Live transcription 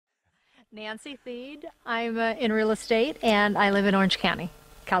Nancy Thede. I'm in real estate and I live in Orange County,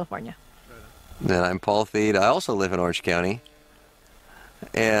 California. And I'm Paul Thede. I also live in Orange County,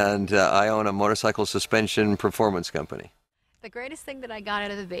 and I own a motorcycle suspension performance company. The greatest thing that I got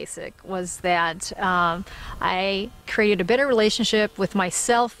out of the basic was that I created a better relationship with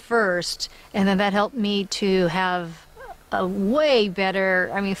myself first, and then that helped me to have a way better,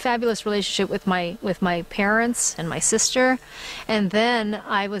 fabulous relationship with my parents and my sister. And then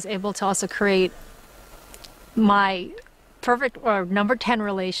I was able to also create my perfect or number 10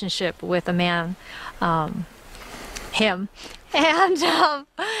 relationship with a man, him.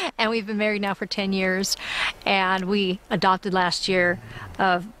 And we've been married now for 10 years, and we adopted last year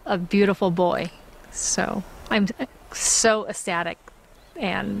a beautiful boy. So I'm so ecstatic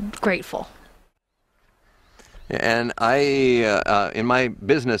and grateful. And in my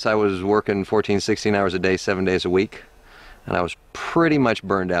business, I was working 14, 16 hours a day, 7 days a week, and I was pretty much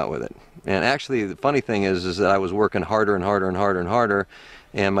burned out with it. And actually, the funny thing is that I was working harder and harder and harder and harder,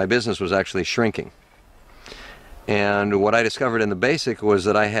 and my business was actually shrinking. And what I discovered in the basic was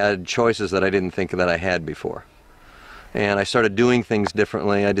that I had choices that I didn't think that I had before. And I started doing things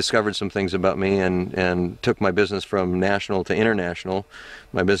differently. I discovered some things about me and took my business from national to international.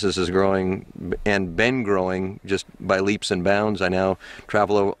 My business is growing and been growing just by leaps and bounds. I now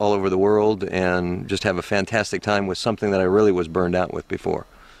travel all over the world and just have a fantastic time with something that I really was burned out with before.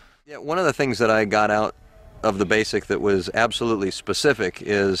 Yeah, one of the things that I got out of the basic that was absolutely specific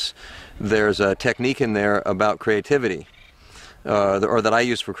is there's a technique in there about creativity. Or that I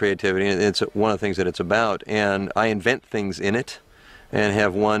use for creativity, and it's one of the things that it's about, and I invent things in it and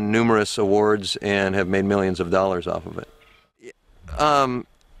have won numerous awards and have made millions of dollars off of it.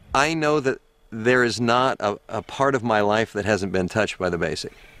 I know that there is not a part of my life that hasn't been touched by the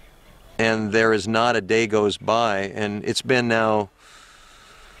basic, and there is not a day goes by, and it's been now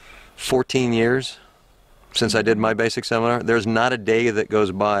 14 years since I did my basic seminar. There's not a day that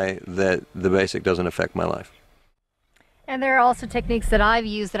goes by that the basic doesn't affect my life. And there are also techniques that I've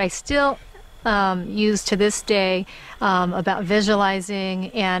used that I still use to this day about visualizing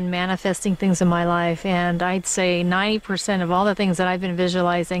and manifesting things in my life. And I'd say 90% of all the things that I've been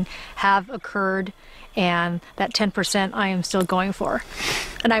visualizing have occurred, and that 10% I am still going for,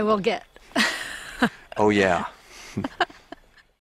 and I will get. Oh yeah.